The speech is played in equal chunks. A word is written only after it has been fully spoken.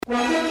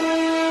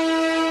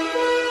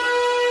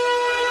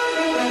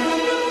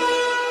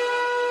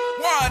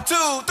2,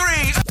 3.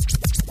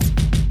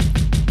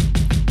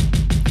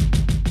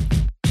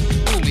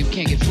 Oh, we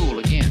can't get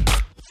fooled again.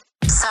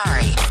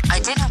 Sorry, I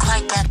didn't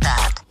quite get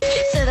that.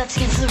 So that's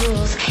against the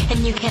rules,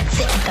 and you can't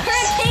sit with us.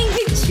 Hurricane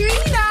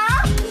Katrina!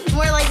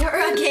 More like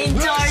Hurricane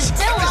Tortilla.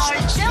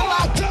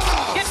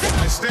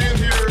 I stand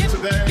here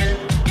today.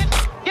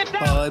 Get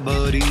down. Hi,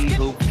 buddy.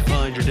 Hope you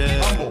find your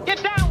dad. Humble.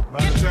 Get down.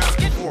 Not a task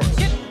force.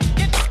 Get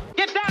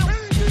down.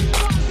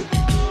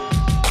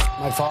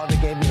 My father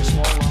gave me a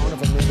small loan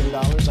of $1 million.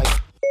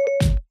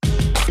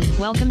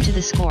 Welcome to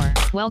the score.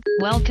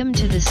 Welcome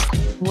to the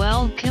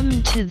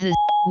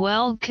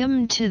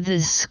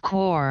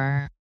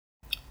score.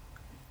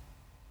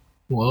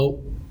 Well,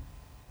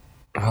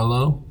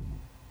 hello.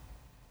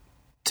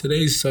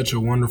 Today's such a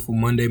wonderful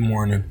Monday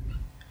morning.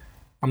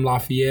 I'm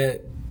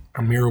Lafayette.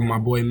 I'm here with my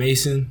boy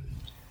Mason,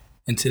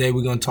 and today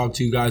we're going to talk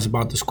to you guys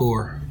about the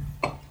score.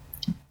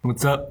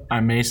 What's up?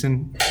 I'm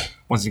Mason.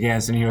 Once again,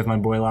 I'm sitting here with my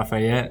boy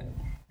Lafayette,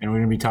 and we're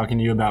going to be talking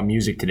to you about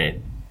music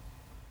today.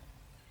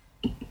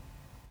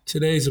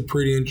 Today's a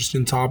pretty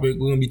interesting topic.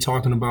 We're going to be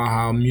talking about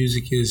how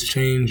music has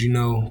changed,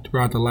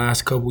 throughout the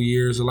last couple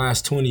years, the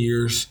last 20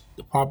 years.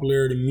 The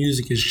popularity of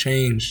music has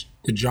changed.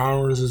 The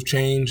genres have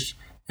changed.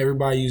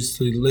 Everybody used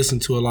to listen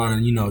to a lot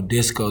of,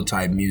 disco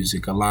type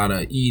music, a lot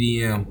of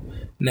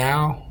EDM.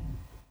 Now,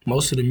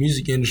 most of the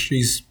music industry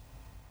is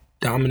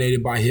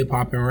dominated by hip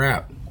hop and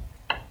rap.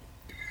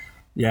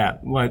 Yeah,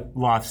 what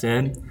Laf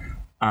said.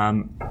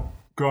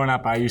 Growing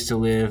up, I used to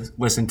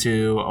listen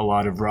to a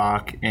lot of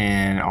rock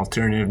and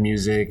alternative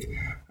music.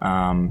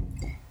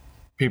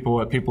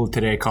 What people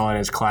today call it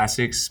as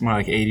classics, more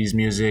like 80s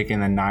music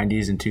and then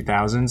 90s and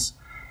 2000s.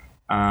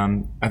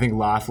 I think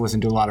Laf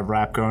listened to a lot of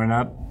rap growing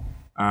up.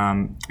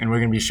 And we're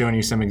going to be showing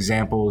you some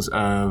examples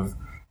of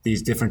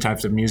these different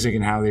types of music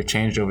and how they've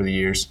changed over the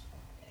years.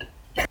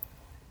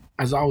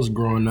 As I was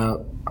growing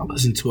up, I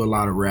listened to a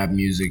lot of rap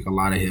music, a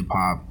lot of hip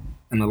hop,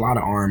 and a lot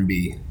of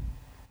R&B.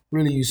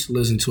 Really used to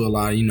listen to a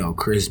lot of,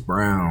 Chris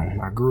Brown.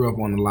 I grew up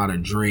on a lot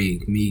of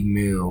Drake, Meek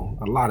Mill,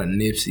 a lot of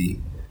Nipsey.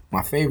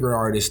 My favorite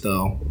artist,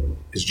 though,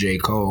 is J.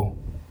 Cole.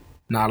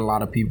 Not a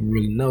lot of people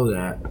really know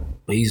that,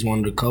 but he's one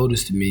of the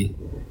coldest to me.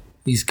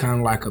 He's kind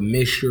of like a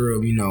mixture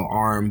of,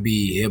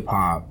 R&B,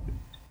 hip-hop.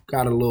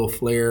 Got a little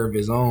flair of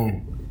his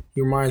own.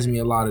 He reminds me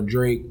a lot of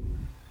Drake.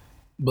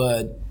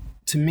 But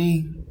to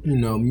me,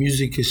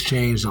 music has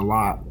changed a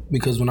lot.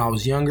 Because when I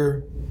was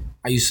younger,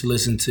 I used to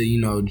listen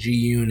to,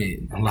 G-Unit,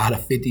 a lot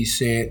of 50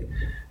 Cent,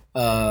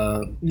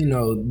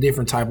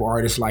 different type of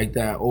artists like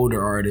that,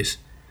 older artists.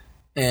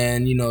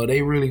 And,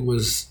 they really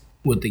was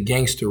with the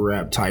gangster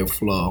rap type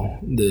flow,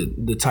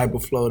 the type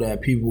of flow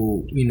that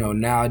people,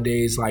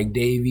 nowadays like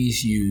Dave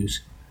East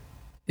use.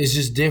 It's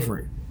just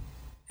different.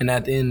 And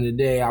at the end of the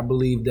day, I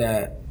believe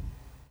that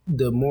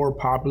the more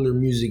popular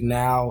music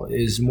now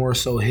is more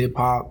so hip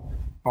hop,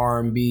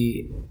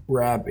 R&B,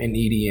 rap, and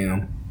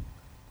EDM.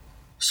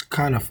 It's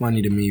kind of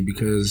funny to me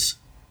because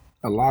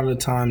a lot of the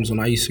times when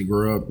I used to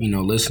grow up,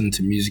 listening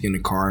to music in the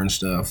car and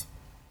stuff,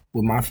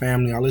 with my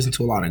family, I listened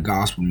to a lot of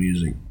gospel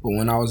music. But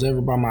when I was ever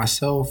by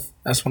myself,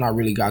 that's when I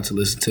really got to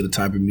listen to the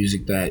type of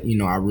music that,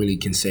 I really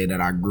can say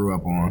that I grew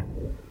up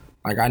on.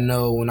 Like I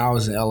know when I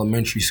was in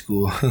elementary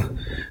school,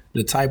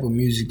 the type of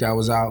music that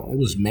was out, it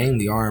was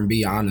mainly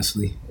R&B,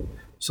 honestly.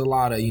 It's a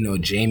lot of,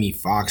 Jamie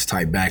Foxx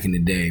type back in the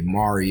day,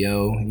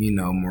 Mario,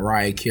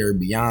 Mariah Carey,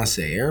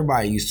 Beyonce.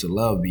 Everybody used to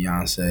love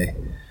Beyonce.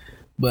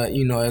 But,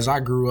 as I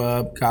grew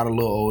up, got a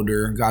little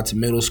older, got to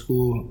middle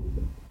school,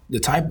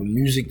 the type of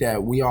music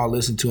that we all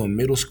listened to in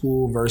middle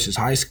school versus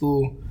high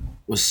school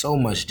was so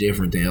much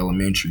different than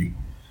elementary.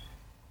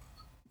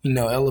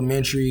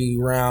 Elementary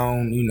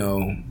around,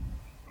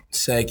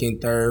 second,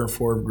 third,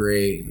 fourth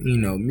grade,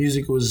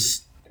 music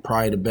was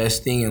probably the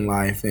best thing in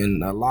life.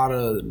 And a lot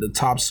of the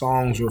top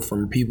songs were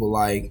from people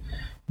like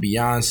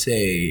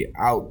Beyonce,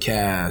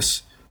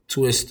 Outkast,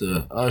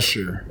 Twista,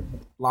 Usher,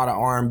 a lot of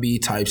R&B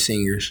type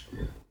singers.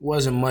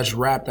 Wasn't much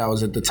rap that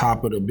was at the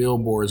top of the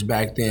billboards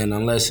back then,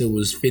 unless it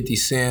was 50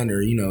 Cent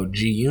or,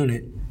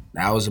 G-Unit.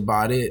 That was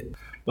about it.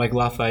 Like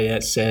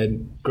Lafayette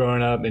said,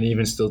 growing up and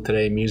even still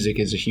today, music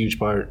is a huge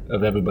part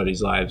of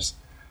everybody's lives.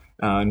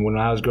 And when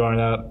I was growing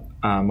up,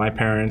 my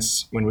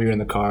parents, when we were in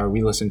the car,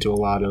 we listened to a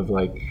lot of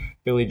like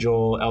Billy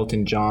Joel,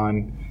 Elton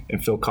John,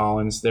 and Phil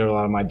Collins. They were a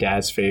lot of my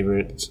dad's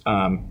favorites,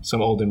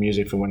 some older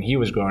music from when he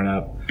was growing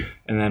up.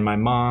 And then my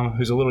mom,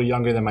 who's a little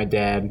younger than my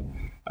dad,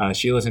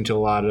 she listened to a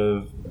lot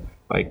of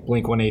like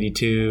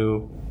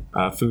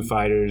Blink-182, Foo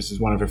Fighters is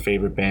one of her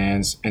favorite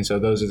bands. And so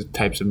those are the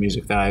types of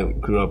music that I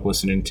grew up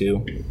listening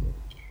to.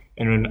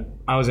 And when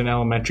I was in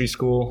elementary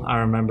school, I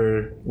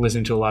remember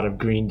listening to a lot of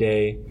Green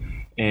Day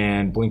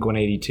and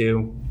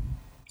Blink-182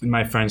 and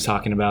my friends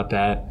talking about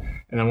that.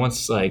 And then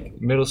once like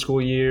middle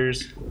school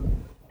years,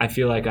 I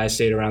feel like I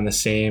stayed around the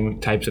same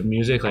types of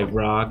music like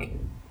rock.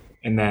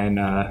 And then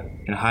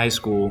in high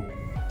school,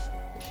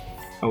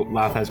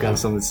 Laf has got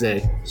something to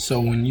say. So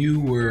when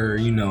you were,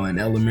 in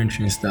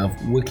elementary and stuff,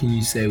 what can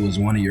you say was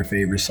one of your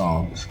favorite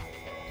songs?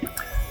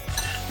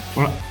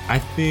 Well, I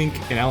think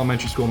in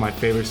elementary school, my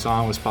favorite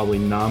song was probably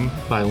Numb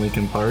by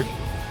Linkin Park.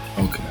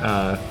 Okay.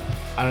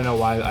 I don't know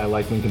why I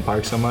like Linkin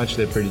Park so much.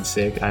 They're pretty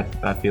sick.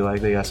 I feel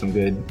like they got some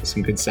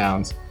good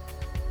sounds.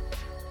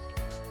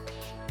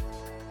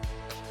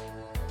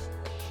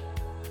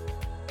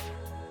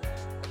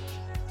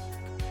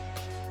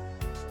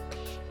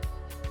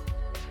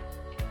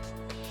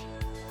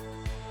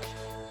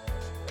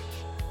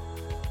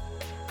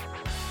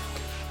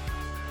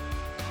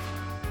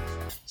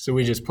 So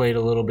we just played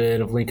a little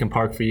bit of Linkin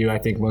Park for you. I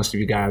think most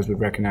of you guys would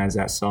recognize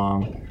that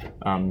song.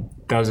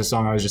 That was a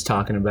song I was just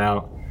talking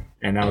about,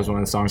 and that was one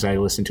of the songs I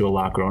listened to a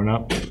lot growing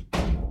up.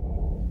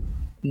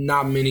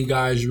 Not many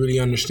guys really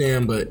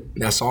understand, but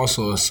that's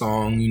also a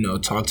song,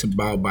 talked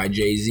about by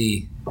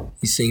Jay-Z.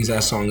 He sings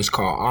that song. It's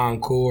called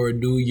Encore,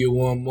 Do You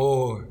Want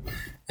More?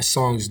 That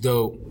song's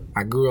dope.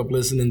 I grew up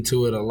listening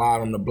to it a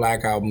lot on the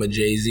Black album of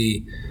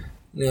Jay-Z.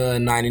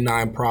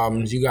 99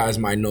 Problems. You guys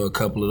might know a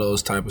couple of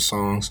those type of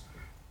songs.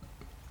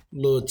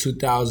 Little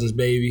 2000s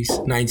babies,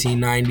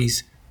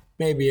 1990s.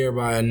 Maybe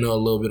everybody know a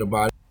little bit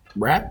about it.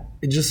 Rap,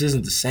 it just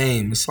isn't the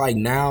same. It's like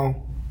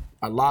now,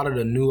 a lot of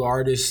the new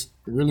artists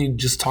really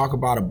just talk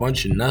about a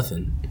bunch of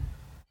nothing.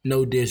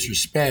 No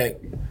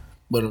disrespect,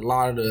 but a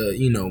lot of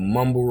the,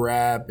 mumble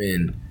rap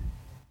and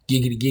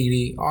giggity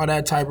giggity, all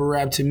that type of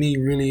rap to me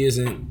really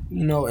isn't,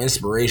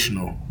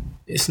 inspirational.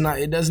 It's not,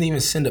 it doesn't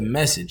even send a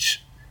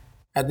message.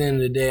 At the end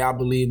of the day, I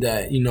believe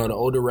that, the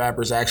older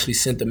rappers actually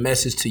sent a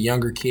message to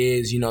younger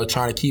kids,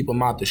 trying to keep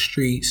them out the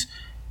streets.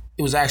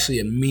 It was actually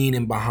a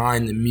meaning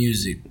behind the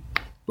music.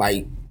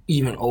 Like,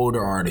 even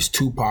older artists,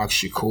 Tupac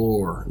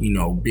Shakur,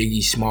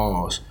 Biggie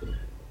Smalls.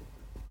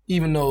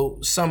 Even though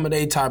some of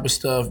their type of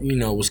stuff,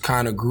 was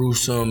kind of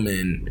gruesome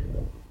and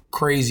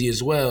crazy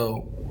as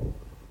well,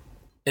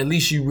 at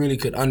least you really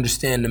could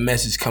understand the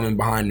message coming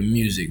behind the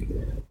music.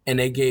 And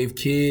they gave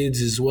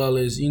kids as well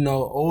as,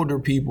 older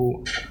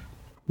people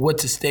what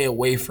to stay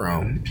away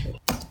from.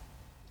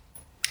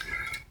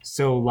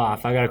 So,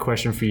 Laf, I got a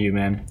question for you,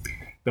 man.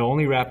 The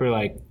only rapper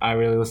I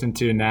really listen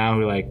to now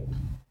who I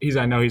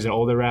know he's an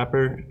older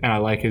rapper and I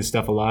like his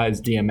stuff a lot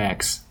is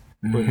DMX.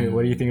 Mm-hmm.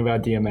 What do you think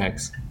about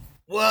DMX?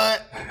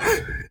 What?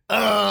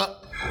 I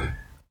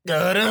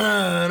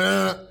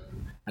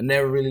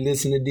never really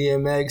listened to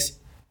DMX,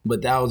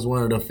 but that was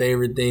one of the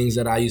favorite things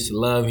that I used to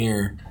love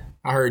hearing.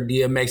 I heard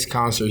DMX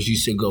concerts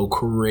used to go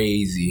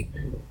crazy.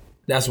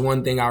 That's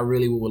one thing I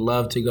really would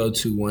love to go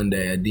to one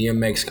day, a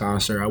DMX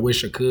concert. I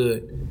wish I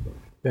could.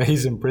 Yeah,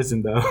 he's in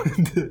prison, though.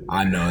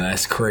 I know,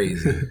 that's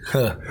crazy.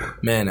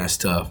 Man, that's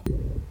tough.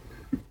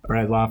 All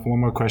right, Laf,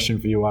 one more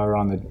question for you while we're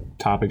on the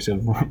topics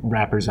of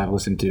rappers I've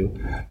listened to.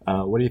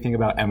 What do you think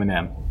about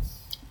Eminem?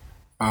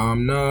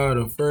 I'm not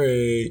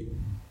afraid.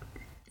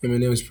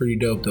 Eminem's pretty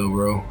dope, though,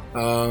 bro.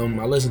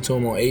 I listened to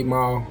him on 8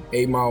 Mile.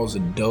 8 Mile was a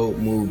dope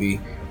movie.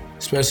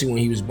 Especially when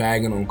he was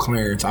bagging on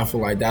Clarence. I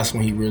feel like that's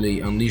when he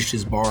really unleashed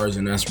his bars,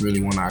 and that's really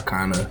when I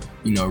kind of,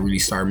 really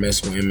started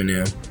messing with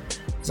Eminem.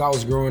 As I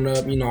was growing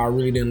up, I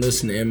really didn't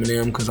listen to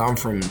Eminem because I'm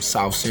from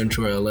South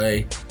Central LA.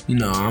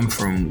 I'm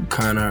from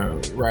kind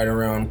of right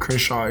around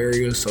Crenshaw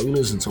area, so we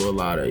listen to a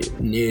lot of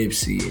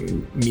Nipsey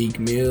and Meek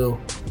Mill.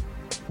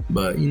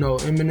 But,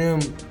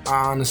 Eminem,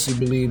 I honestly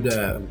believe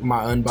that,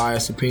 my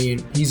unbiased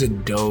opinion, he's a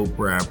dope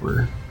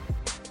rapper.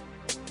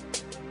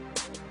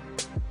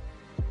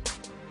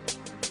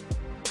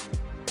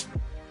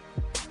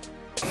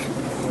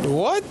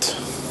 What?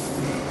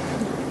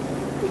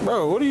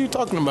 Bro, what are you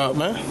talking about,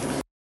 man?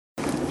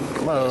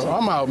 Bro,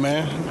 I'm out,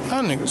 man.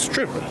 That nigga's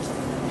tripping.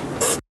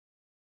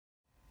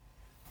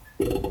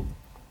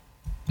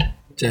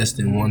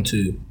 Testing 1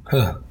 2.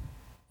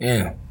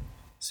 Damn.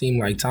 Seem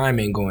like time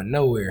ain't going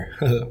nowhere.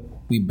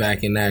 We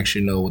back in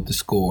action though with the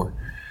score.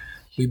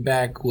 We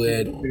back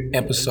with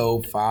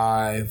episode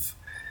 5.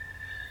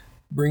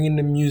 Bringing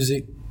the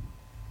music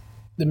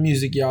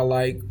y'all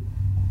like.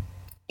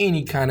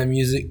 Any kind of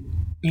music.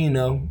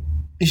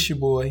 It's your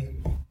boy.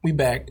 We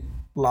back.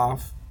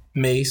 Laf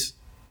Mason.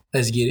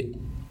 Let's get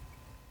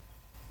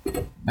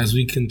it. As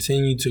we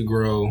continue to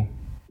grow,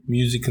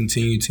 music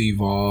continued to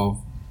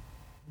evolve.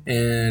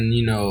 And,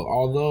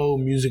 although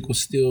music was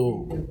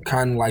still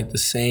kind of like the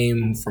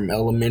same from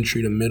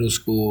elementary to middle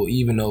school,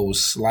 even though it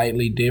was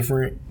slightly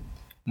different,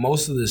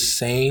 most of the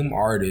same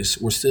artists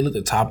were still at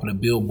the top of the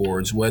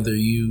billboards, whether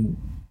you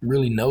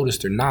really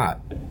noticed or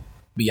not.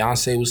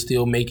 Beyonce was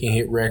still making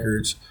hit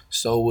records,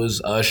 so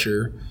was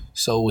Usher,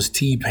 so was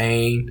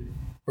T-Pain,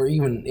 or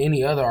even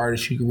any other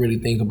artist you could really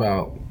think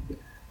about.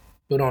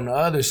 But on the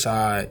other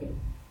side,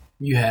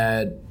 you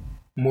had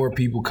more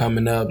people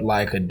coming up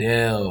like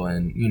Adele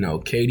and,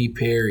 Katy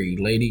Perry,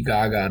 Lady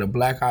Gaga, the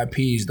Black Eyed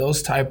Peas,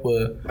 those type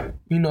of,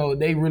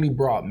 they really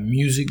brought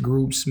music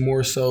groups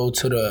more so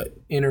to the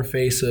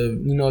interface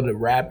of, the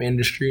rap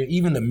industry,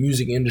 even the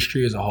music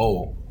industry as a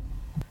whole.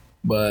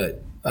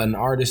 But an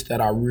artist that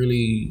I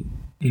really,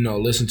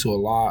 listened to a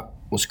lot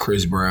was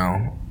Chris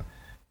Brown.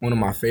 One of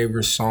my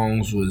favorite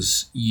songs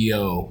was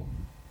Yo.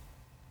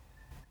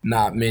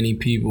 Not many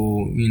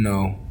people,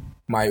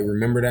 might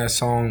remember that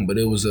song, but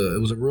it was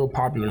a real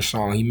popular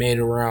song. He made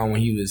it around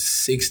when he was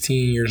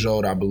 16 years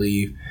old, I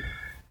believe,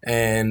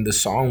 and the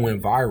song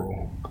went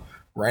viral.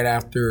 right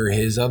after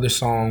his other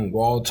song,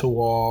 Wall to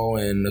Wall,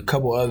 and a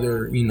couple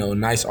other,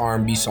 nice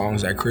R&B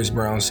songs that Chris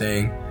Brown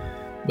sang.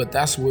 But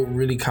that's what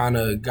really kind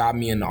of got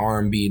me into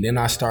R&B. Then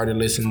I started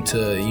listening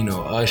to,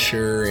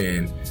 Usher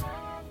and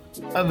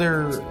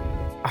other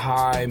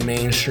high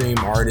mainstream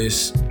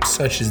artists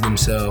such as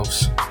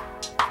themselves.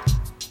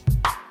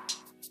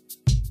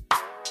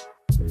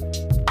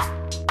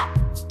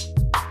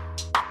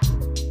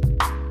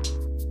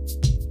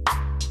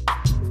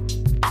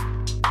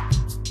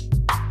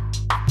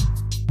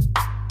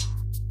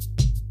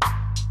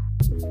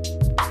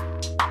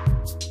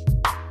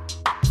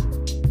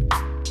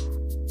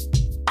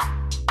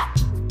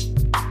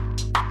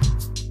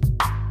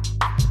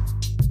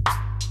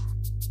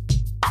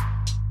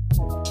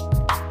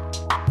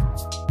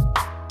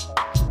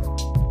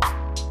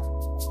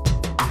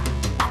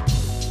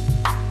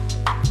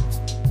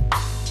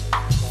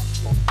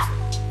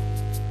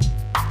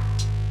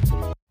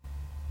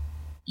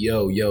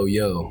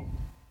 Yo.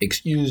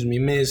 Excuse me,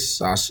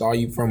 miss. I saw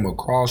you from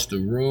across the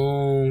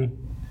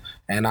room.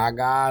 And I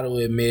gotta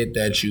admit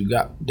that you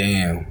got...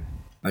 Damn.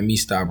 Let me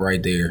stop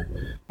right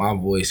there. My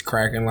voice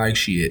cracking like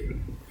shit.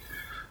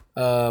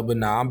 But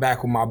nah, I'm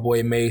back with my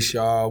boy Mace,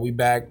 y'all. We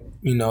back,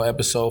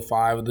 episode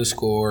 5 of The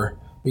Score.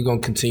 We're gonna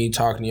continue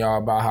talking to y'all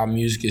about how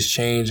music has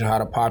changed and how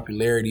the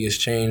popularity has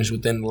changed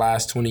within the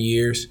last 20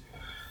 years.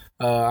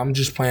 I'm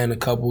just playing a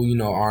couple,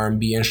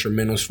 R&B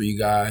instrumentals for you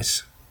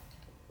guys.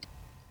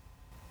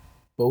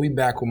 But we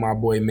back with my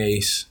boy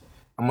Mace.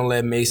 I'm going to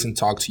let Mason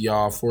talk to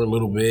y'all for a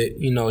little bit.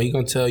 He going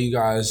to tell you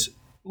guys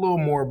a little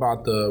more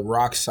about the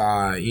rock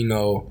side,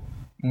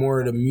 more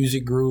of the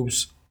music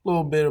groups, a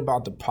little bit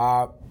about the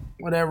pop,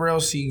 whatever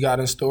else he got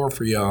in store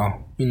for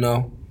y'all.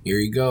 Here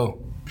you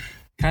go.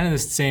 Kind of the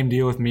same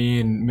deal with me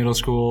in middle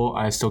school.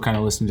 I still kind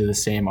of listened to the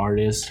same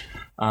artists.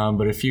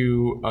 But a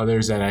few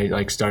others that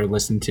I started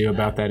listening to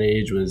about that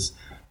age was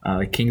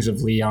Kings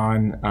of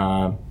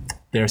Leon.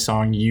 Their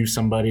song "You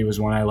Somebody" was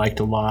one I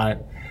liked a lot.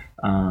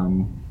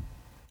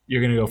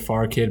 You're Gonna Go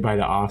Far Kid by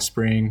The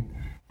Offspring.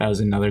 That was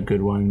another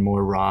good one,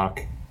 more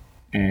rock.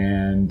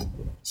 And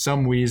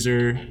some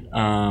Weezer.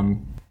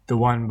 The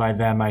one by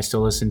them I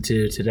still listen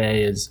to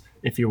today is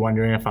If You're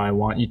Wondering If I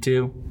Want You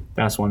To.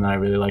 That's one that I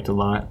really liked a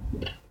lot.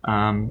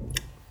 And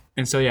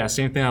so, yeah,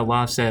 same thing that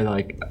Laf said.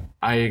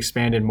 I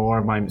expanded more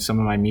of some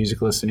of my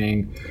music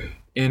listening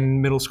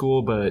in middle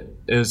school, but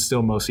it was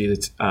still mostly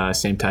the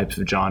same types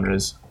of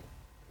genres.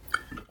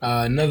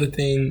 Another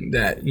thing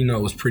that,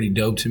 was pretty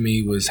dope to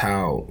me was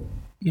how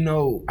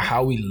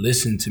we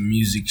listened to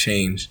music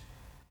changed.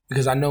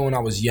 Because I know when I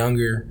was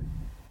younger,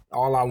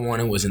 all I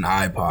wanted was an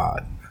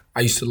iPod.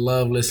 I used to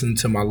love listening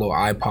to my little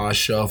iPod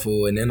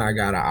Shuffle, and then I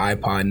got an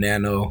iPod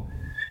Nano.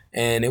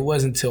 And it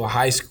wasn't until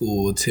high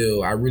school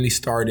till I really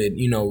started,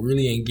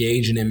 really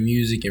engaging in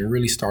music and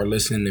really start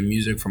listening to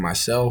music for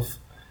myself.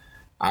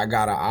 I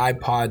got an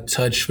iPod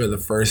Touch for the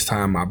first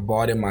time. I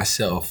bought it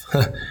myself.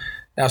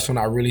 That's when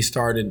I really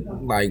started,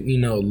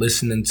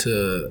 listening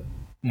to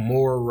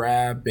more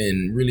rap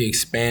and really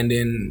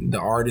expanding the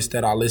artists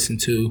that I listen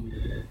to.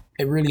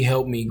 It really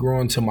helped me grow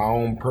into my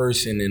own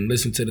person and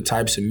listen to the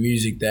types of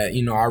music that,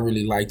 I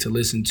really like to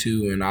listen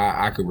to and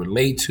I could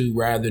relate to,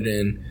 rather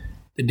than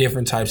the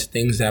different types of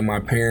things that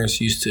my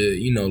parents used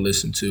to,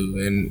 listen to.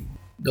 And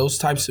those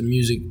types of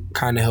music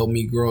kind of helped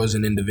me grow as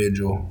an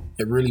individual.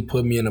 It really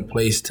put me in a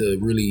place to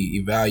really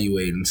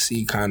evaluate and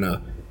see kind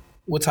of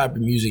what type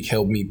of music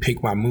helped me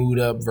pick my mood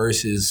up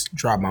versus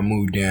drop my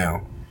mood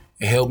down.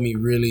 It helped me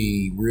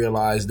really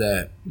realize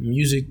that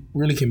music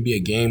really can be a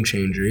game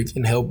changer. It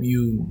can help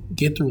you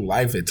get through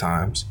life at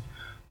times.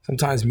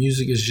 Sometimes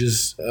music is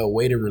just a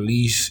way to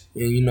release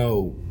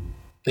and,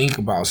 think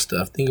about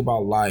stuff, think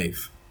about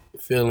life,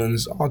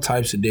 feelings, all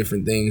types of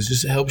different things.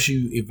 Just helps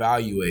you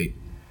evaluate.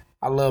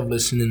 I love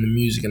listening to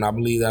music, and I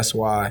believe that's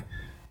why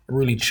I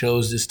really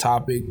chose this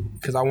topic,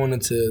 because I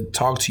wanted to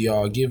talk to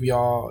y'all, give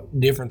y'all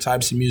different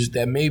types of music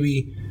that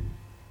maybe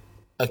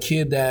a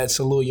kid that's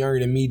a little younger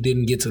than me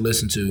didn't get to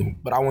listen to.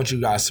 But I want you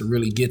guys to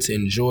really get to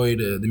enjoy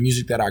the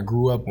music that I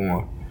grew up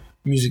on,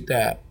 music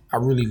that I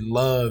really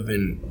love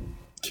and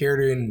care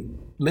to and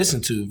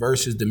listen to,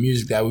 versus the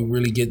music that we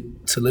really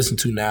get to listen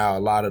to now. A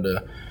lot of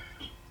the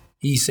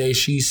he say,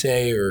 she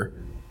say, or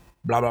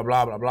blah, blah,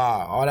 blah, blah,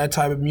 blah. All that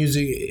type of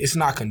music, it's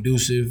not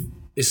conducive.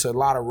 It's a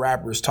lot of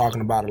rappers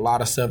talking about a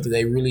lot of stuff that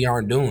they really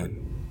aren't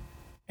doing.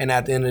 And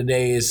at the end of the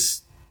day,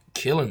 it's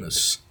killing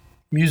us.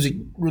 Music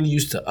really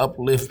used to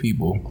uplift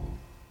people,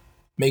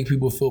 make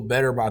people feel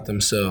better about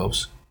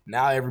themselves.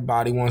 Now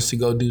everybody wants to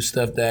go do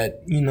stuff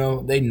that,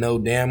 they know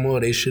damn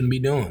well they shouldn't be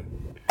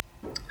doing.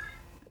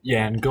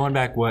 Yeah, and going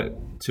back what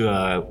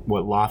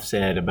Laf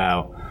said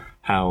about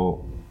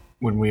how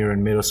when we were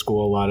in middle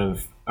school, a lot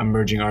of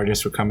emerging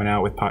artists were coming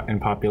out in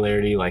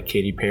popularity, like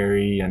Katy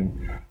Perry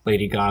and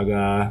Lady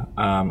Gaga,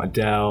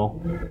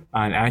 Adele.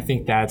 And I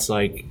think that's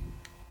like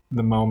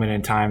the moment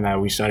in time that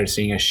we started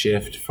seeing a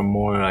shift from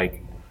more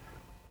like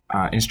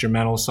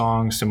instrumental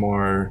songs to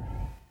more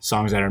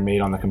songs that are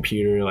made on the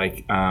computer,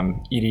 like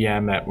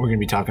EDM that we're going to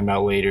be talking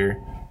about later.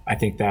 I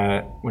think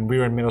that when we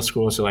were in middle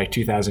school, so like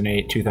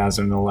 2008,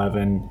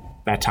 2011,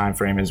 that time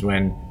frame is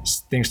when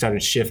things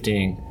started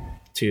shifting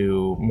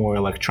to more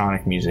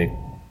electronic music.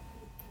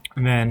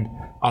 And then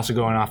also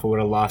going off of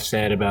what Laf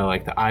said about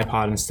like the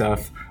iPod and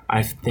stuff,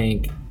 I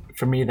think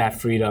for me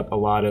that freed up a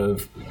lot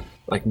of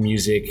like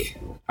music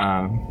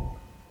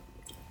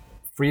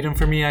freedom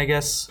for me, I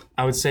guess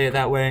I would say it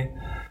that way.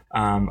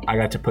 I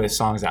got to put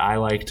songs that I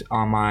liked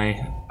on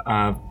my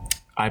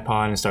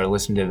iPod and started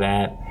listening to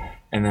that.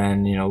 And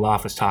then,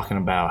 Laf was talking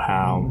about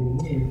how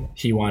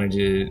he wanted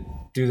to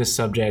do this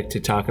subject to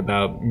talk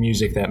about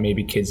music that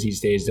maybe kids these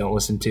days don't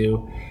listen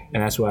to.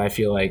 And that's why I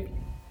feel like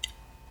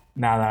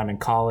now that I'm in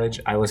college,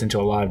 I listen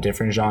to a lot of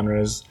different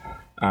genres.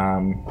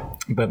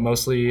 But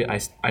mostly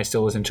I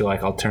still listen to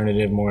like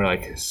alternative, more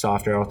like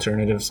softer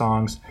alternative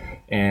songs.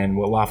 And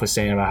what Laf was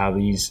saying about how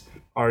these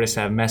artists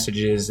have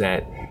messages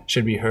that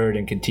should be heard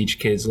and can teach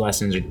kids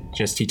lessons or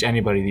just teach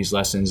anybody these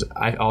lessons.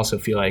 I also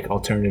feel like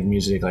alternative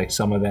music, like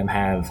some of them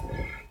have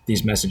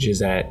these messages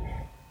that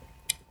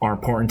are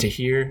important to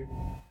hear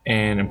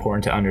and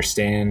important to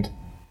understand.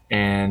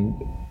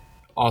 And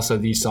also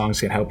these songs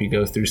can help you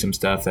go through some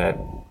stuff that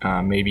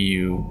maybe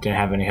you didn't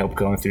have any help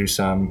going through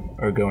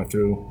going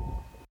through.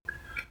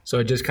 So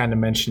I just kind of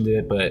mentioned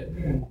it, but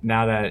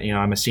now that,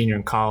 I'm a senior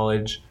in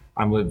college,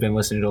 I've been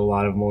listening to a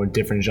lot of more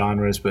different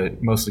genres, but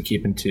mostly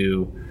keeping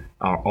to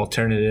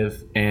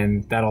alternative.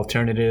 And that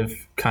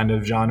alternative kind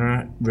of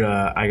genre,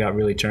 I got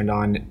really turned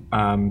on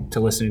to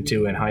listening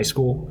to in high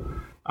school.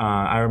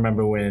 I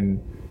remember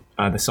when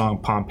the song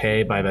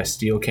Pompeii by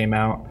Bastille came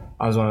out.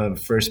 I was one of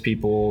the first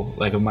people,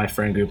 like of my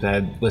friend group, that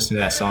had listened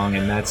to that song,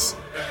 and I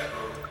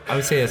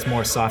would say it's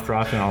more soft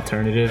rock than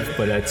alternative,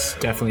 but that's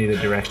definitely the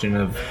direction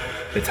of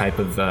the type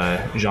of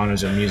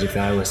genres of music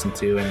that I listen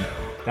to. And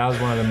that was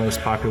one of the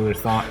most popular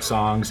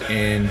songs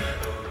in,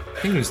 I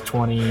think it was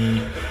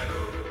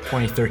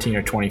 2013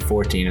 or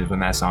 2014 is when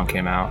that song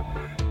came out.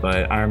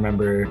 But I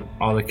remember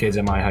all the kids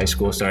at my high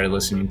school started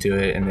listening to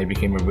it, and they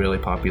became a really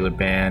popular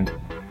band.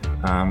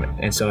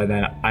 And so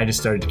then I just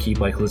started to keep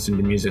like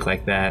listening to music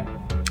like that.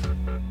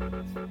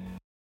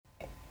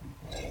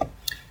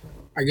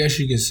 I guess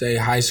you can say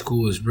high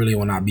school is really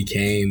when I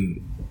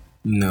became,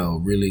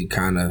 really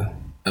kind of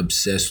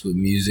obsessed with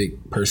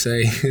music per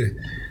se.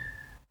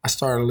 I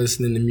started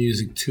listening to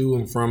music to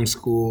and from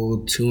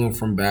school, to and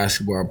from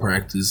basketball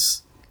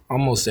practice,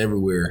 almost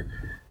everywhere.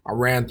 I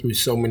ran through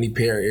so many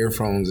pair of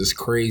earphones. It's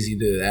crazy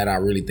that I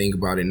really think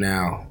about it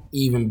now.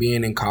 Even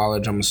being in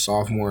college, I'm a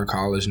sophomore in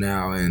college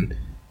now, and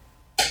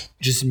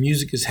just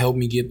music has helped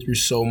me get through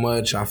so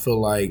much. I feel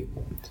like,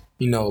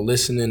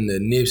 listening to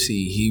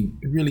Nipsey, he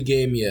really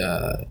gave me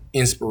a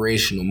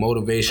inspirational,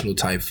 motivational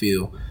type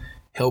feel.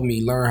 Helped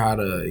me learn how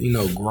to,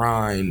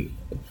 grind.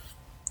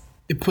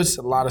 It puts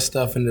a lot of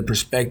stuff into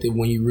perspective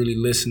when you really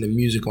listen to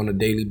music on a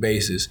daily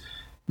basis.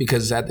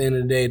 Because at the end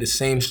of the day, the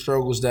same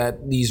struggles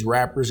that these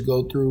rappers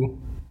go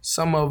through,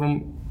 some of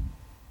them,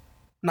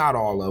 not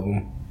all of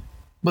them,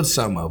 but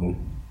some of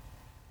them.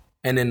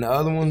 And then the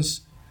other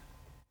ones,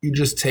 you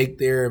just take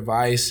their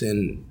advice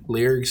and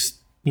lyrics,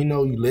 you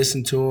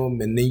listen to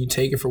them, and then you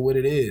take it for what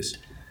it is.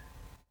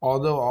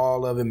 Although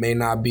all of it may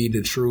not be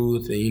the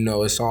truth and,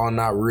 it's all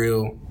not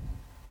real,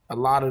 a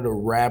lot of the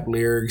rap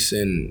lyrics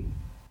and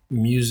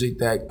music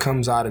that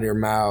comes out of their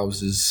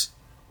mouths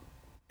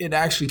it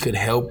actually could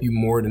help you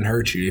more than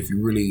hurt you if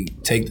you really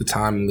take the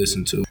time and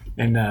listen to it.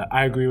 And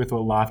I agree with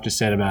what Laf just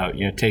said about,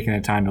 taking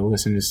the time to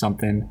listen to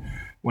something.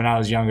 When I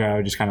was younger, I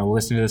would just kind of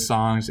listen to the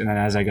songs, and then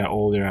as I got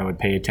older, I would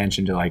pay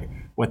attention to like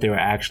what they were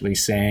actually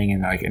saying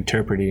and like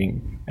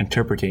interpreting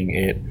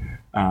it.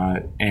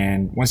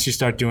 And once you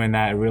start doing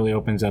that, it really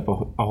opens up a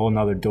whole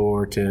nother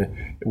door to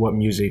what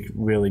music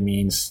really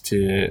means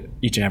to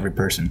each and every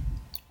person.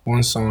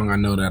 One song I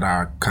know that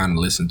I kind of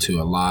listened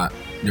to a lot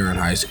during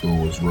high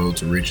school was Road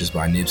to Riches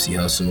by Nipsey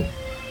Hussle.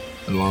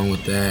 Along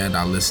with that,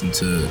 I listened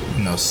to,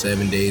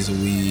 7 Days a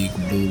Week,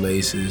 Blue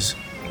Laces.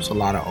 There's a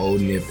lot of old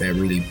Nip that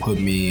really put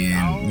me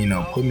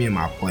in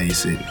my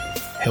place. It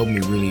helped me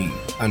really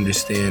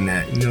understand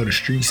that, the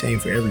streets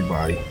ain't for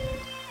everybody.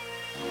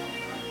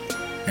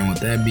 And with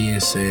that being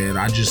said,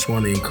 I just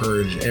want to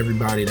encourage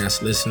everybody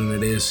that's listening to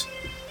this,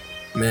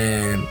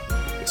 man,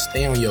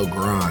 stay on your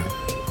grind.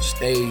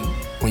 Stay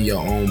on your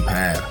own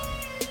path.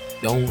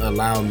 Don't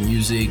allow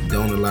music,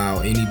 don't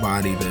allow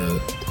anybody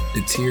to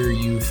deter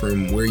you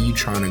from where you're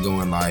trying to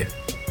go in life.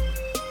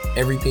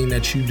 Everything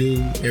that you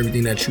do,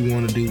 everything that you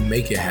want to do,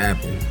 make it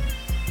happen.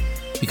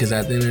 Because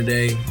at the end of the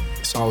day,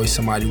 it's always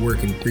somebody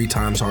working 3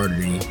 times harder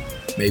than you.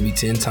 Maybe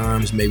 10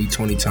 times, maybe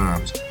 20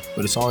 times.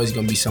 But it's always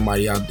going to be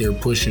somebody out there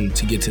pushing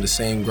to get to the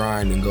same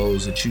grind and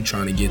goals that you're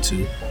trying to get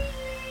to.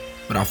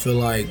 But I feel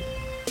like,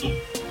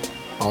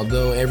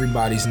 although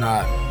everybody's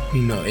not,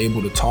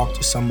 able to talk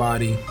to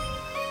somebody,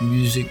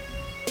 music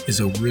is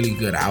a really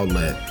good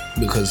outlet.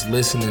 Because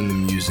listening to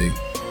music,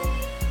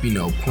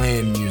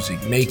 playing music,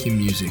 making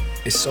music,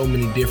 there's so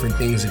many different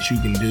things that you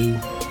can do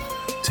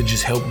to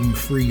just help you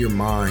free your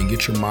mind,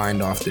 get your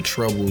mind off the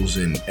troubles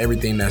and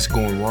everything that's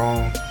going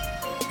wrong,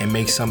 and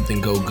make something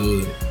go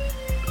good.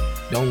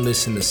 Don't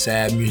listen to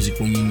sad music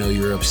when you know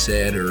you're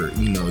upset or,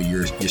 you know,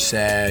 you're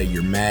sad,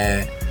 you're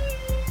mad.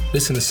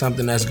 Listen to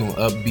something that's gonna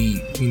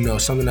upbeat, you know,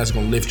 something that's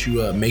gonna lift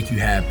you up, make you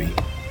happy.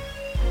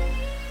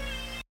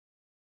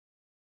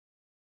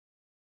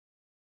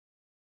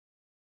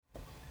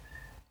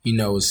 You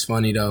know, it's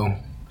funny though,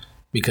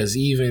 because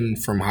even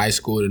from high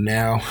school to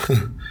now,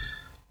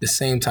 the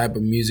same type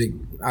of music,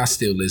 I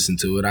still listen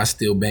to it. I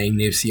still bang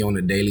Nipsey on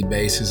a daily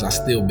basis. I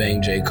still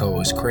bang J. Cole.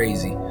 It's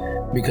crazy.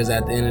 Because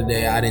at the end of the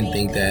day, I didn't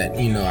think that,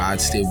 you know,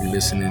 I'd still be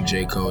listening to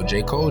J. Cole.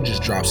 J. Cole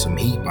just dropped some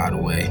heat, by the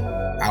way.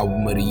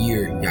 Album of the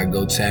year. You gotta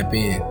go tap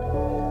in.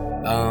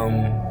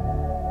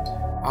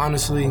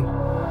 Honestly,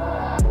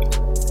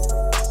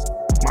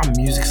 my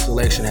music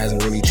selection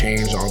hasn't really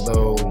changed,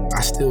 although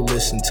I still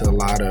listen to a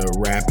lot of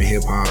rap and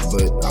hip hop,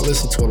 but I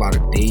listen to a lot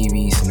of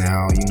Davies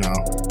now, you know.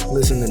 I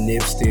listen to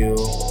Nip still,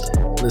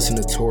 listen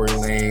to Tory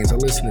Lanez, I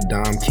listen to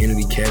Dom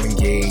Kennedy, Kevin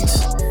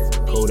Gates,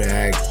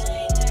 Kodak,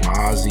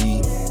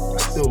 Mozzie. I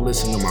still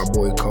listen to my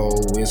boy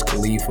Cole, Wiz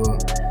Khalifa,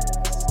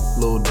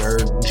 Lil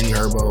Durk, G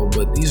Herbo,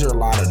 but these are a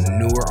lot of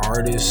newer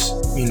artists,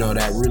 you know,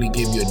 that really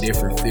give you a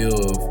different feel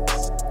of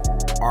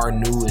our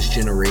newest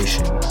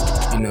generation.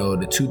 You know,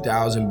 the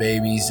 2000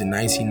 babies, the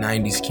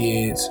 1990s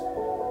kids,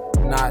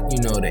 not,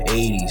 you know, the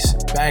 80s.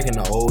 Back in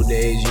the old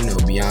days, you know,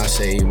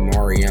 Beyonce,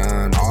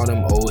 Marianne, all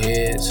them old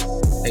heads,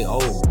 they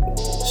old.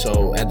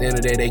 So at the end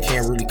of the day, they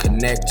can't really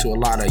connect to a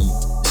lot of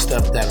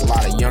stuff that a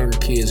lot of younger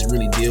kids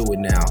really deal with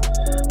now.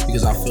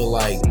 Because I feel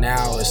like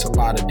now it's a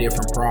lot of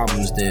different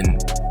problems than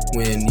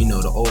when, you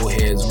know, the old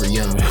heads were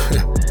young.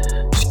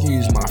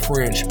 Excuse my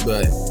French,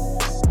 but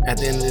at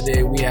the end of the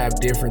day, we have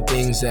different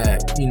things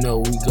that, you know,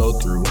 we go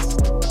through.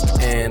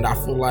 And I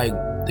feel like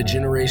the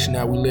generation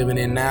that we're living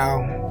in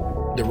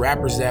now, the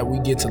rappers that we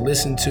get to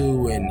listen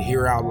to and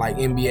hear out like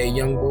NBA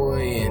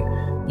Youngboy,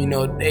 and, you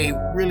know, they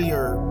really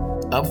are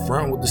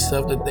upfront with the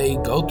stuff that they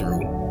go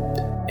through.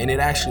 And it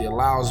actually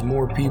allows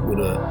more people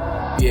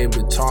to be able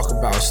to talk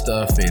about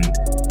stuff and,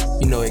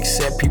 you know,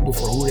 accept people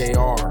for who they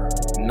are,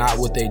 not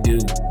what they do.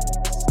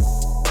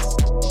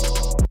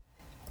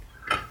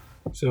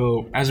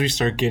 So as we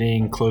start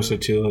getting closer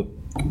to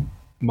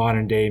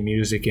modern day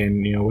music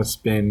and, you know, what's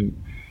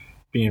been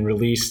being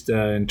released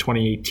in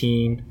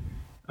 2018,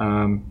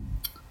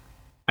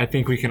 I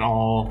think we can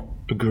all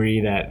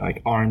agree that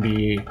like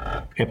R&B,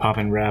 hip hop,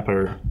 and rap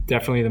are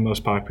definitely the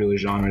most popular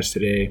genres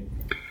today.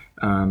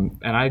 And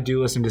I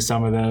do listen to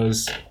some of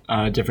those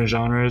different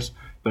genres,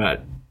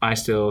 but I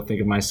still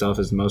think of myself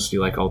as mostly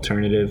like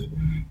alternative.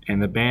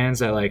 And the bands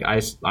that like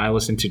I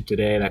listen to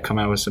today that come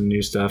out with some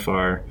new stuff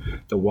are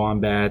the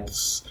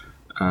Wombats,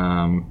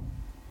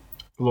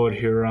 Lord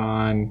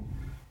Huron,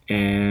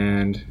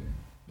 and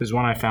there's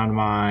one I found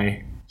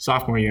my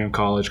sophomore year in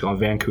college called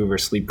Vancouver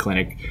Sleep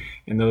Clinic.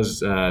 And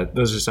those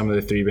are some of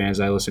the three bands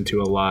I listen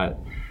to a lot.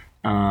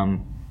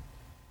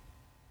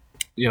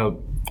 You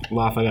know,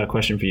 Laf, I got a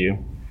question for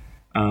you.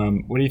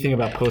 What do you think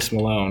about Post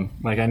Malone?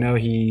 Like, I know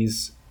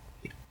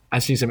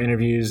I've seen some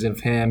interviews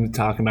of him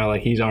talking about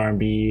like he's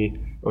R&B,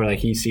 or like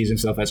he sees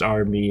himself as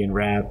R&B and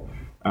rap.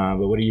 But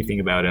what do you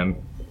think about him?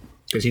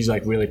 Because he's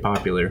like really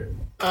popular.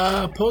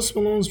 Post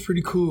Malone's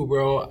pretty cool,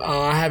 bro.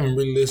 I haven't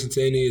really listened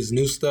to any of his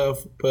new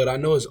stuff, but I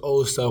know his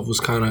old stuff was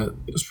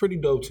pretty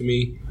dope to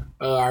me.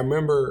 I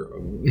remember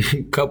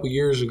a couple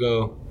years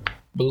ago,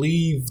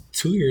 believe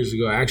 2 years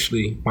ago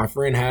actually, my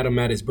friend had him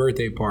at his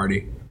birthday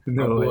party.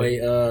 My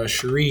boy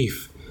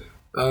Sharif.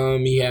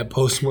 He had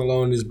Post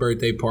Malone at his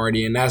birthday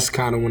party, and that's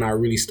kind of when I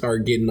really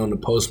started getting on the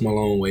Post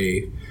Malone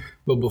wave.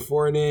 But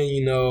before then,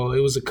 you know,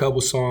 it was a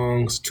couple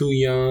songs, Too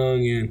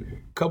Young, and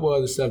a couple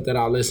other stuff that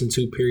I listened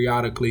to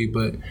periodically,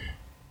 but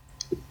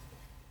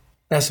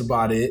that's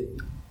about it.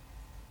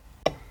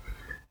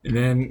 And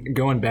then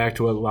going back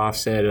to what Laf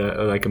said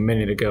like a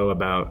minute ago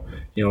about,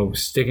 you know,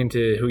 sticking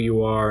to who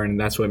you are, and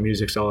that's what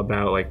music's all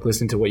about. Like,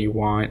 listen to what you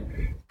want,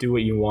 do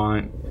what you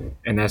want,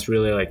 and that's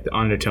really like the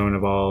undertone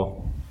of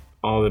all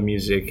the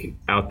music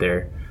out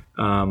there.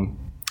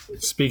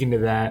 Speaking to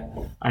that,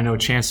 I know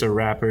Chance the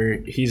Rapper,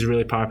 he's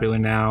really popular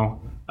now.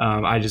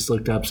 I just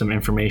looked up some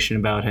information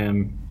about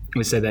him.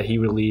 He said that he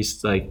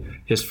released like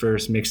his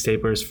first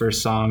mixtape or his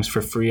first songs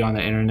for free on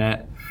the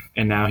internet,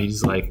 and now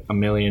he's like a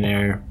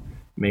millionaire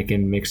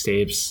making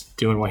mixtapes,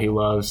 doing what he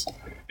loves.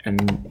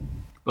 And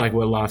like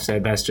what Laf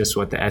said, that's just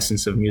what the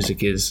essence of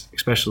music is,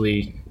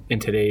 especially in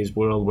today's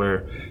world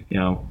where, you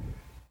know,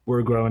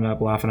 we're growing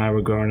up, Laf and I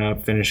were growing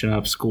up, finishing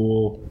up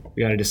school.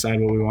 We got to decide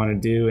what we want to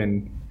do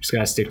and just got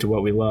to stick to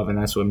what we love, and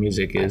that's what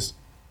music is.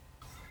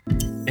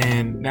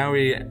 And now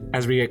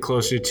as we get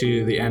closer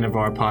to the end of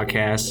our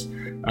podcast,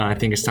 I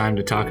think it's time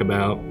to talk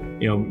about,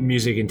 you know,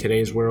 music in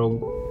today's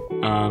world.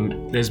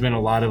 There's been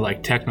a lot of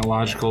like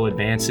technological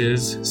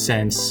advances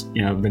since,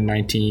 you know, the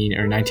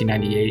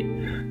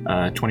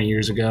 1998, 20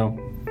 years ago.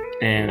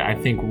 And I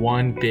think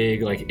one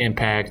big like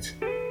impact,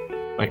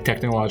 like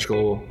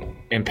technological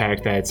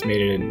impact that's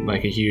made it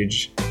like a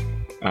huge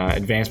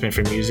advancement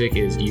for music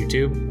is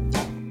YouTube.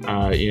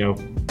 You know,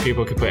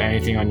 people can put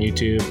anything on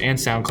YouTube, and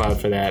SoundCloud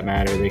for that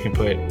matter. They can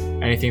put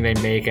anything they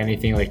make,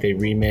 anything like they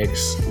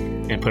remix,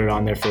 and put it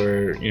on there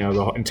for, you know,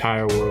 the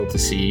entire world to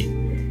see.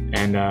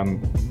 And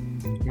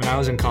when I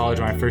was in college,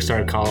 when I first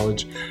started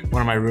college,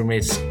 one of my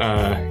roommates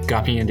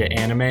got me into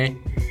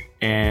anime,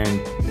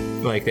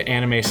 and like the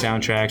anime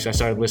soundtracks, I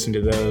started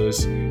listening to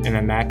those, and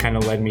then that kind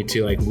of led me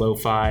to like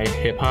lo-fi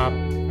hip-hop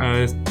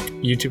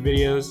YouTube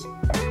videos.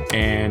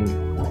 And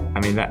I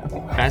mean,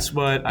 that's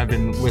what I've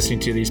been listening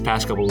to these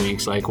past couple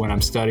weeks. Like when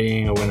I'm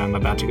studying or when I'm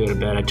about to go to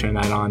bed, I turn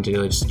that on to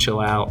just chill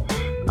out.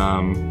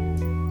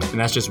 And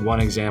that's just one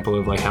example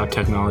of like how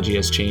technology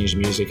has changed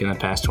music in the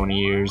past 20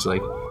 years.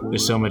 Like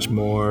there's so much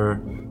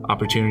more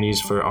opportunities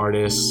for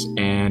artists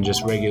and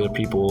just regular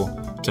people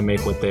to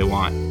make what they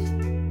want.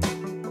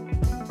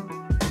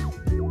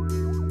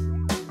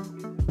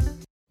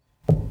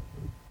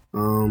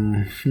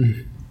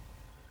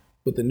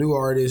 With the new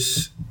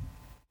artists,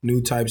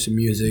 new types of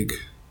music,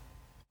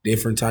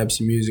 different types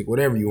of music,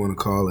 whatever you want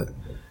to call it,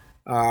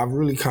 I've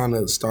really kind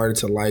of started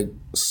to like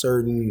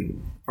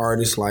certain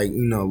artists like,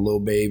 you know, Lil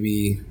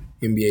Baby,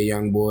 NBA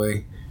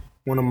Youngboy.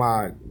 One of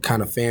my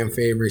kind of fan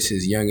favorites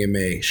is Young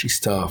M.A. She's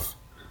tough.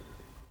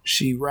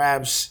 She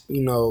raps,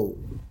 you know,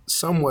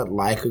 somewhat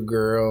like a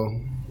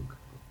girl,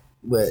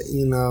 but,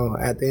 you know,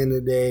 at the end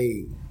of the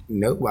day,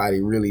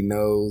 nobody really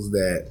knows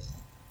that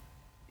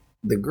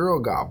the girl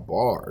got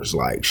bars.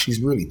 Like,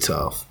 she's really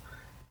tough.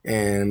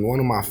 And one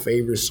of my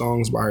favorite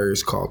songs by her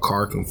is called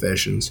Car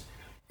Confessions.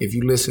 If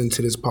you listen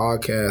to this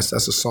podcast,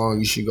 that's a song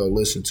you should go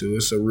listen to.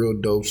 It's a real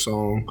dope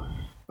song.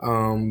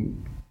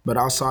 But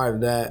outside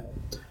of that,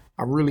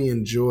 I really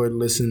enjoyed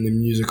listening to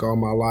music all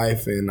my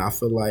life, and I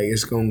feel like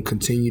it's going to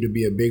continue to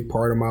be a big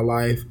part of my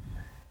life.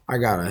 I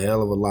got a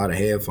hell of a lot of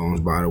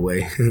headphones, by the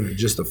way.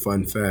 Just a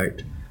fun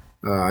fact.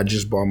 I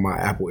just bought my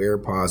Apple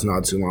AirPods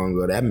not too long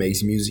ago. That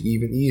makes music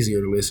even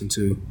easier to listen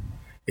to.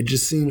 It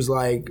just seems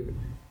like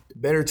the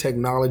better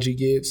technology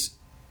gets,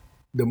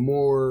 the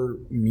more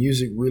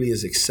music really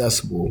is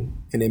accessible,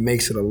 and it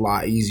makes it a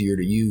lot easier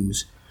to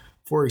use.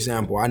 For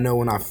example, I know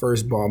when I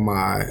first bought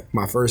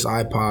my first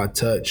iPod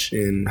Touch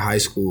in high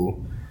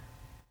school,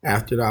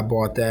 after I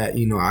bought that,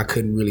 you know, I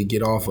couldn't really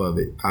get off of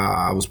it.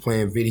 I was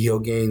playing video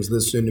games,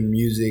 listening to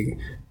music.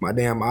 My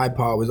damn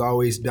iPod was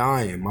always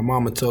dying. My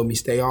mama told me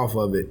stay off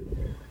of it.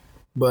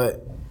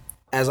 But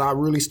as I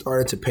really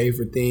started to pay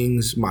for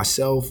things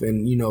myself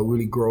and, you know,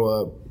 really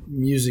grow up,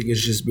 music has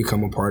just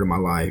become a part of my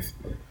life.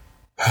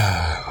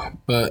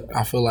 But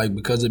I feel like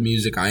because of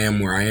music, I am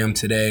where I am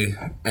today,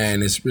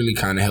 and it's really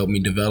kind of helped me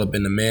develop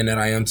in the man that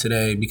I am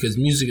today, because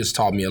music has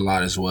taught me a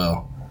lot as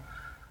well.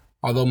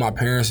 Although my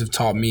parents have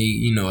taught me,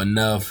 you know,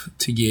 enough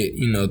to get,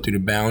 you know, through the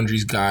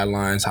boundaries,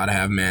 guidelines, how to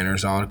have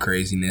manners, all the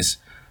craziness,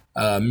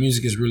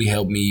 music has really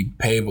helped me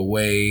pave a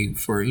way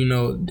for, you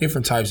know,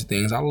 different types of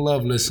things. I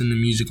love listening to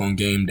music on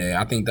game day.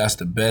 I think that's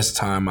the best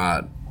time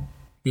I,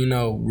 you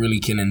know, really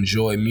can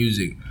enjoy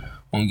music.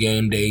 On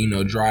game day, you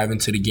know, driving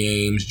to the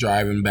games,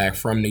 driving back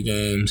from the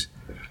games,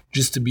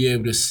 just to be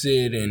able to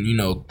sit and, you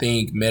know,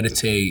 think,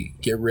 meditate,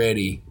 get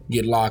ready,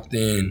 get locked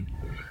in.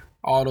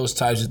 All those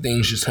types of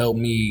things just help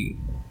me,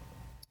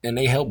 and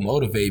they help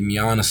motivate me,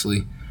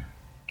 honestly.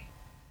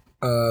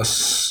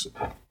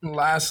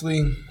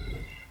 Lastly,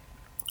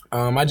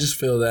 I just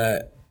feel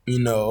that, you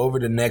know, over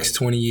the next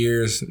 20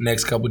 years,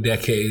 next couple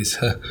decades,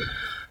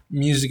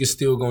 music is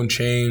still going to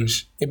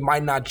change. It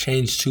might not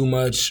change too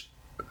much,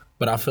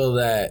 but I feel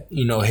that,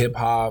 you know,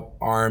 hip-hop,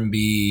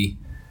 R&B,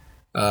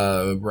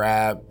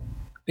 rap,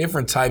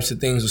 different types of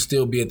things will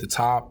still be at the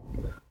top.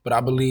 But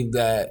I believe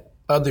that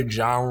other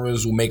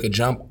genres will make a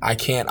jump. I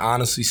can't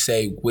honestly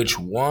say which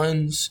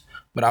ones,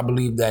 but I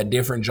believe that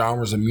different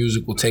genres of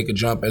music will take a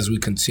jump as we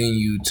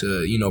continue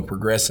to, you know,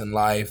 progress in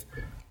life.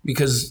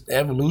 Because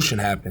evolution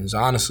happens,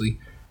 honestly.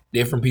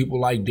 Different people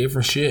like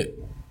different shit.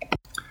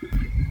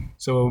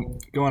 So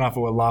going off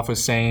of what Laf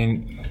was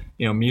saying,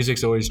 you know,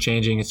 music's always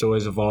changing. It's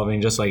always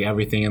evolving, just like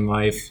everything in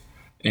life.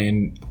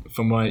 And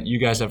from what you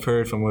guys have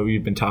heard, from what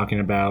we've been talking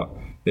about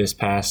this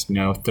past, you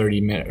know,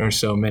 30 or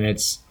so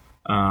minutes,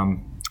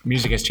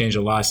 music has changed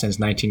a lot since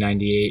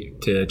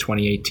 1998 to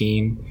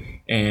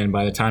 2018. And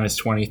by the time it's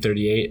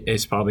 2038,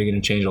 it's probably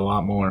going to change a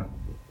lot more.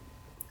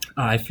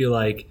 I feel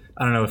like,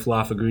 I don't know if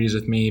Laf agrees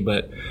with me,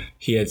 but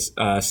he had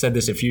said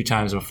this a few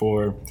times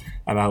before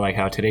about like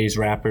how today's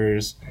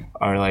rappers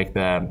are like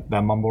the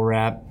mumble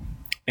rap.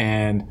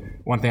 And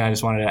one thing I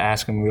just wanted to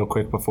ask him real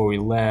quick before we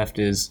left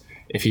is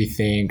if he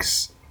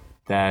thinks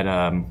that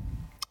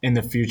in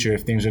the future,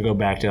 if things will go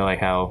back to like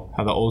how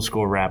the old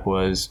school rap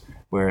was,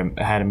 where it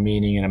had a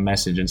meaning and a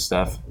message and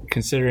stuff,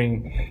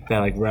 considering that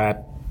like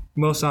rap,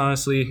 most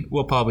honestly,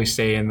 will probably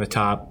stay in the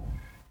top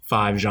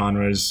 5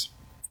 genres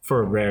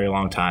for a very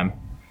long time.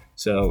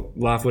 So,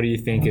 Laf, what do you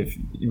think if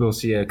we'll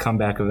see a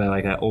comeback of that,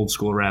 like that old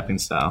school rapping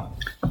style?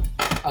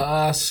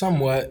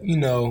 Somewhat, you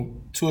know,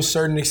 to a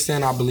certain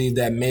extent, I believe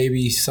that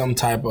maybe some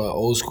type of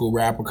old school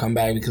rap will come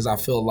back, because I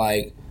feel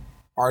like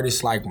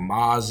artists like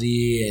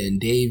Mozzie and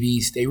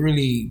Davies, they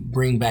really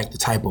bring back the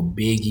type of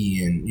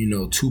Biggie and, you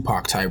know,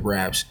 Tupac type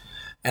raps.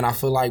 And I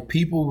feel like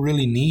people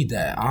really need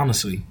that,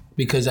 honestly,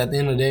 because at the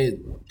end of the day,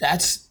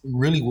 that's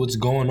really what's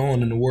going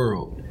on in the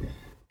world.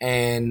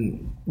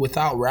 And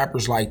without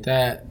rappers like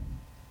that,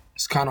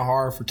 it's kind of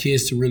hard for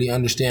kids to really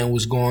understand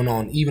what's going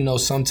on, even though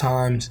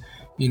sometimes,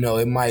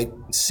 it might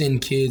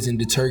send kids and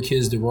deter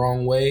kids the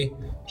wrong way.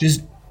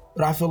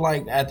 But I feel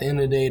like at the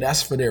end of the day,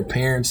 that's for their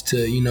parents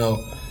to,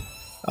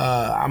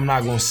 I'm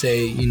not going to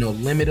say,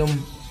 limit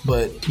them,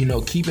 but,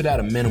 keep it at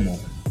a minimum.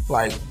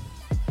 Like,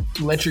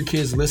 let your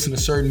kids listen to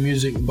certain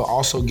music, but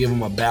also give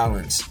them a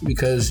balance.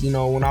 Because,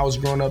 when I was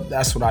growing up,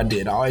 that's what I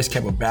did. I always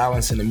kept a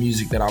balance in the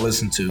music that I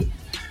listened to.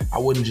 I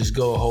wouldn't just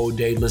go a whole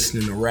day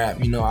listening to rap.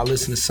 I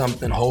listen to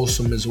something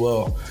wholesome as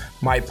well.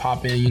 Might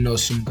pop in,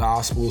 some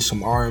gospel,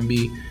 some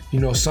R&B,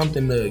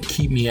 something to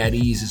keep me at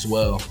ease as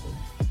well.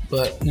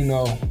 But,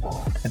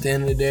 at the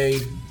end of the day,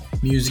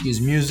 music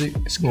is music.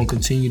 It's going to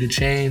continue to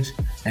change.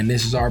 And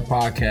this is our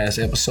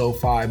podcast, episode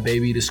 5,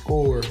 baby, The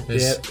Score.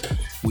 Yep.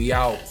 We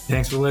out.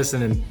 Thanks for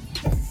listening.